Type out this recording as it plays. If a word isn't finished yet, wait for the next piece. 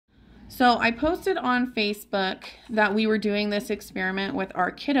So I posted on Facebook that we were doing this experiment with our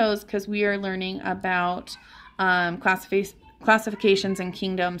kiddos because we are learning about classifications and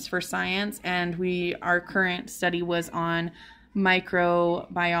kingdoms for science, and our current study was on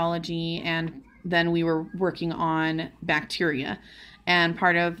microbiology, and then we were working on bacteria. And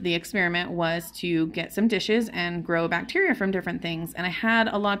part of the experiment was to get some dishes and grow bacteria from different things. And I had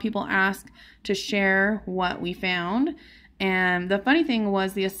a lot of people ask to share what we found. And the funny thing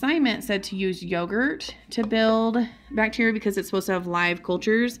was the assignment said to use yogurt to build bacteria because it's supposed to have live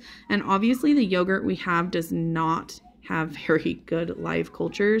cultures. And obviously the yogurt we have does not have very good live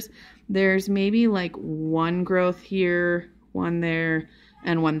cultures. There's maybe like one growth here, one there,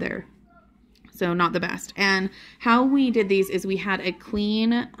 and one there. So not the best. And how we did these is we had a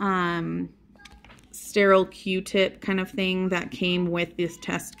clean, sterile Q-tip kind of thing that came with this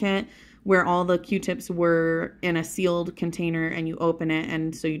test kit, where all the Q-tips were in a sealed container and you open it,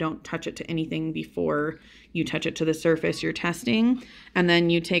 and so you don't touch it to anything before you touch it to the surface you're testing. And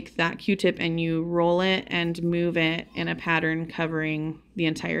then you take that Q-tip and you roll it and move it in a pattern covering the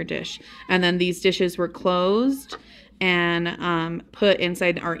entire dish. And then these dishes were closed and put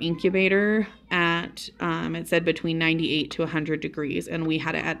inside our incubator at, it said between 98 to 100 degrees, and we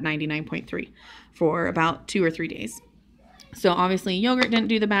had it at 99.3 for about 2 or 3 days. So obviously yogurt didn't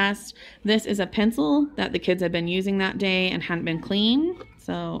do the best. This is a pencil that the kids had been using that day and hadn't been clean.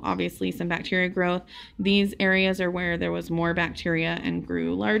 So obviously some bacteria growth. These areas are where there was more bacteria and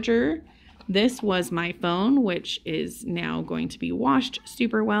grew larger. This was my phone, which is now going to be washed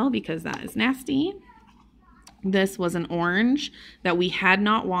super well because that is nasty. This was an orange that we had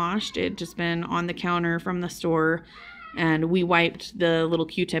not washed. It had just been on the counter from the store, and we wiped the little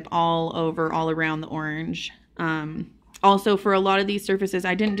Q-tip all around the orange. Also, for a lot of these surfaces,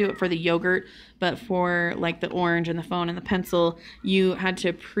 I didn't do it for the yogurt, but for like the orange and the phone and the pencil, you had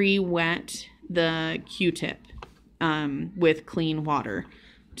to pre-wet the Q-tip with clean water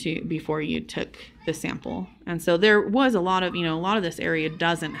before you took the sample. And so there was a lot of this area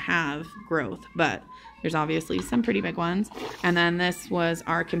doesn't have growth, but there's obviously some pretty big ones. And then this was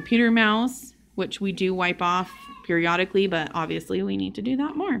our computer mouse, which we do wipe off periodically, but obviously we need to do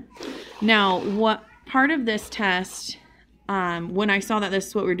that more. Now, what part of this test, when I saw that this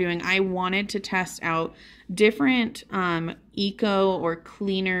is what we're doing, I wanted to test out different eco or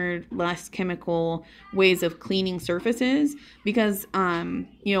cleaner, less chemical ways of cleaning surfaces because,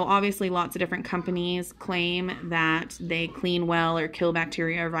 obviously lots of different companies claim that they clean well or kill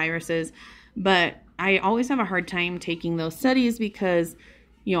bacteria or viruses, but I always have a hard time taking those studies because,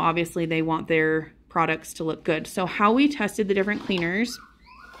 obviously they want their products to look good. So how we tested the different cleaners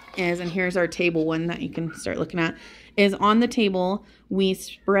is, and here's our table one that you can start looking at, is on the table we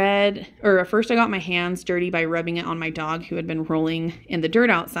spread, or first I got my hands dirty by rubbing it on my dog who had been rolling in the dirt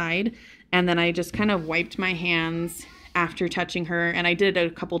outside, and then I just kind of wiped my hands after touching her, and I did it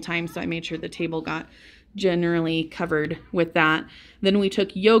a couple times so I made sure the table got generally covered with that. Then we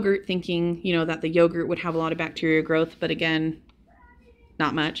took yogurt thinking, that the yogurt would have a lot of bacteria growth, but again,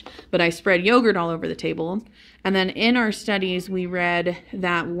 not much. But I spread yogurt all over the table. And then in our studies, we read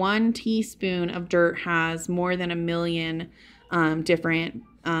that 1 teaspoon of dirt has more than 1 million different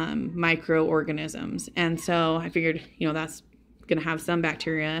microorganisms. And so I figured, that's going to have some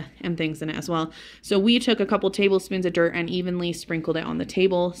bacteria and things in it as well. So we took a couple tablespoons of dirt and evenly sprinkled it on the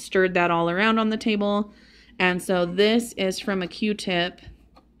table, stirred that all around on the table. And so this is from a Q-tip.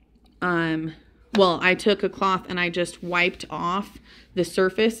 Well, I took a cloth and I just wiped off the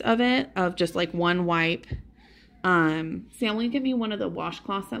surface of it, of just like one wipe. Sam, will you give me one of the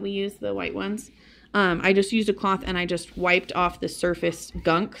washcloths that we use, the white ones? I just used a cloth and I just wiped off the surface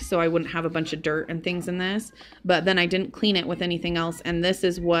gunk so I wouldn't have a bunch of dirt and things in this. But then I didn't clean it with anything else, and this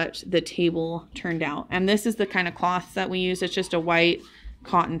is what the table turned out. And this is the kind of cloth that we use. It's just a white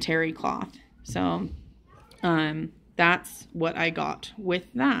cotton terry cloth. So that's what I got with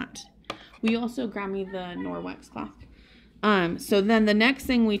that. We also grabbed me the Norwex cloth. So then the next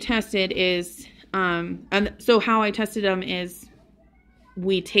thing we tested is, and so how I tested them is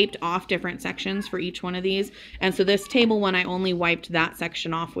we taped off different sections for each one of these. And so this table one, I only wiped that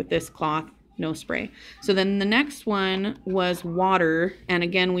section off with this cloth, no spray. So then the next one was water. And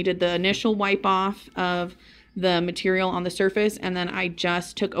again, we did the initial wipe off of the material on the surface, and then I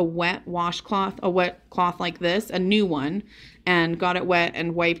just took a wet washcloth, a wet cloth like this, a new one, and got it wet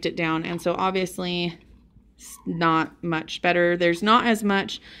and wiped it down. And so obviously not much better. There's not as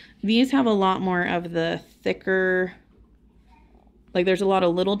much. These have a lot more of the thicker, like there's a lot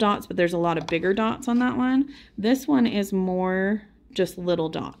of little dots, but there's a lot of bigger dots on that one. This one is more just little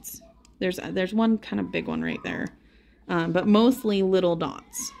dots. There's one kind of big one right there, but mostly little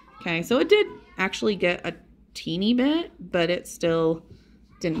dots. Okay, so it did actually get a teeny bit, but it still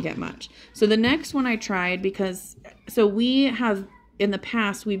didn't get much. So the next one I tried, because so we have in the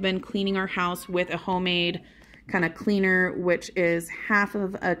past we've been cleaning our house with a homemade kind of cleaner, which is half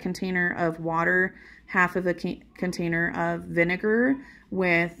of a container of water, half of a container of vinegar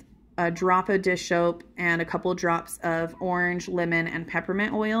with a drop of dish soap and a couple drops of orange, lemon, and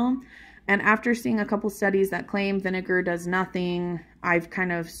peppermint oil. And after seeing a couple studies that claim vinegar does nothing, I've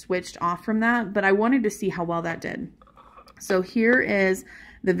kind of switched off from that, but I wanted to see how well that did. So here is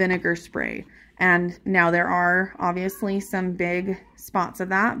the vinegar spray. And now there are obviously some big spots of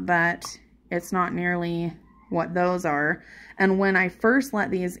that, but it's not nearly what those are. And when I first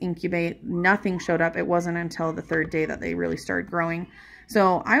let these incubate, nothing showed up. It wasn't until the 3rd day that they really started growing.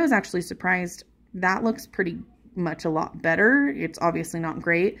 So I was actually surprised. That looks pretty much a lot better. It's obviously not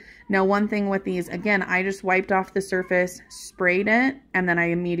great. Now, one thing with these, again, I just wiped off the surface, sprayed it, and then I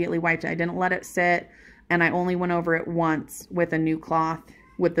immediately wiped it. I didn't let it sit, and I only went over it once with a new cloth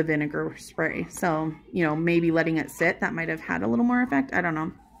with the vinegar spray. So, you know, maybe letting it sit, that might have had a little more effect. I don't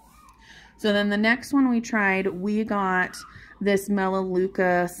know. So then the next one we tried, we got this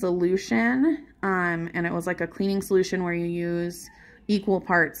Melaluca solution, and it was like a cleaning solution where you use equal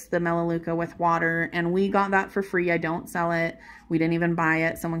parts the Melaluca with water, and we got that for free. I don't sell it. We didn't even buy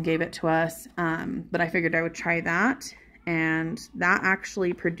it. Someone gave it to us, but I figured I would try that, and that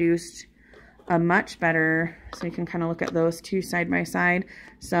actually produced a much better, so you can kind of look at those two side by side.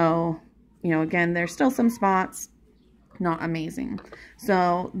 So, you know, again, there's still some spots, not amazing.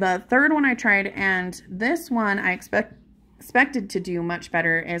 So the third one I tried, and this one I expected to do much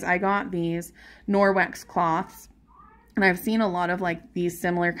better, is I got these Norwex cloths. And I've seen a lot of like these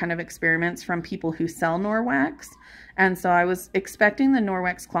similar kind of experiments from people who sell Norwex. And so I was expecting the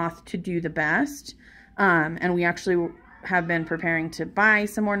Norwex cloth to do the best. And we actually have been preparing to buy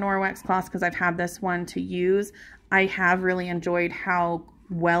some more Norwex cloths because I've had this one to use. I have really enjoyed how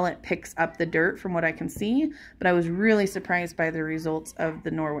well it picks up the dirt from what I can see, but I was really surprised by the results of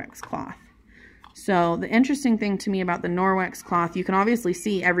the Norwex cloth. So the interesting thing to me about the Norwex cloth, you can obviously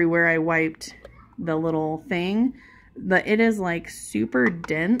see everywhere I wiped the little thing, but it is like super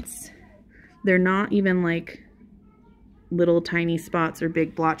dense. They're not even like little tiny spots or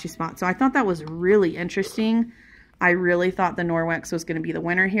big blotchy spots. So I thought that was really interesting. I really thought the Norwex was going to be the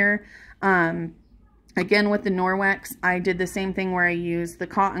winner here. Again, with the Norwex, I did the same thing where I used the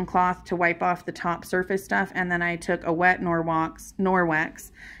cotton cloth to wipe off the top surface stuff, and then I took a wet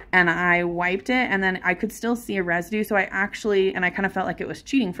Norwex and I wiped it, and then I could still see a residue. So I actually, and I kind of felt like it was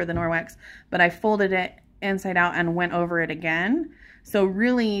cheating for the Norwex, but I folded it inside out and went over it again. So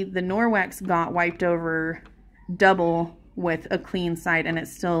really the Norwex got wiped over double with a clean side, and it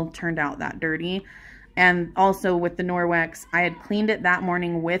still turned out that dirty. And also with the Norwex, I had cleaned it that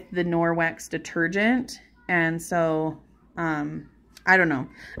morning with the Norwex detergent. And so, I don't know.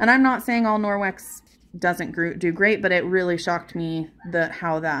 And I'm not saying all Norwex doesn't do great, but it really shocked me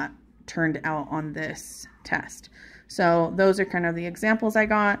how that turned out on this test. So those are kind of the examples I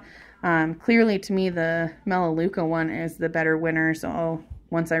got. Clearly to me, the Melaluca one is the better winner. So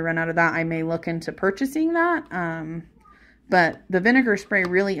once I run out of that, I may look into purchasing that. But the vinegar spray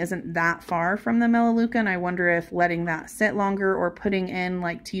really isn't that far from the Melaluca, and I wonder if letting that sit longer or putting in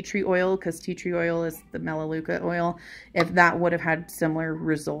like tea tree oil, because tea tree oil is the Melaluca oil, if that would have had similar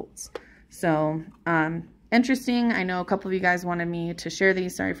results. So, interesting. I know a couple of you guys wanted me to share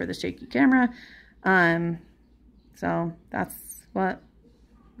these. Sorry for the shaky camera. So that's what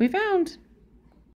we found.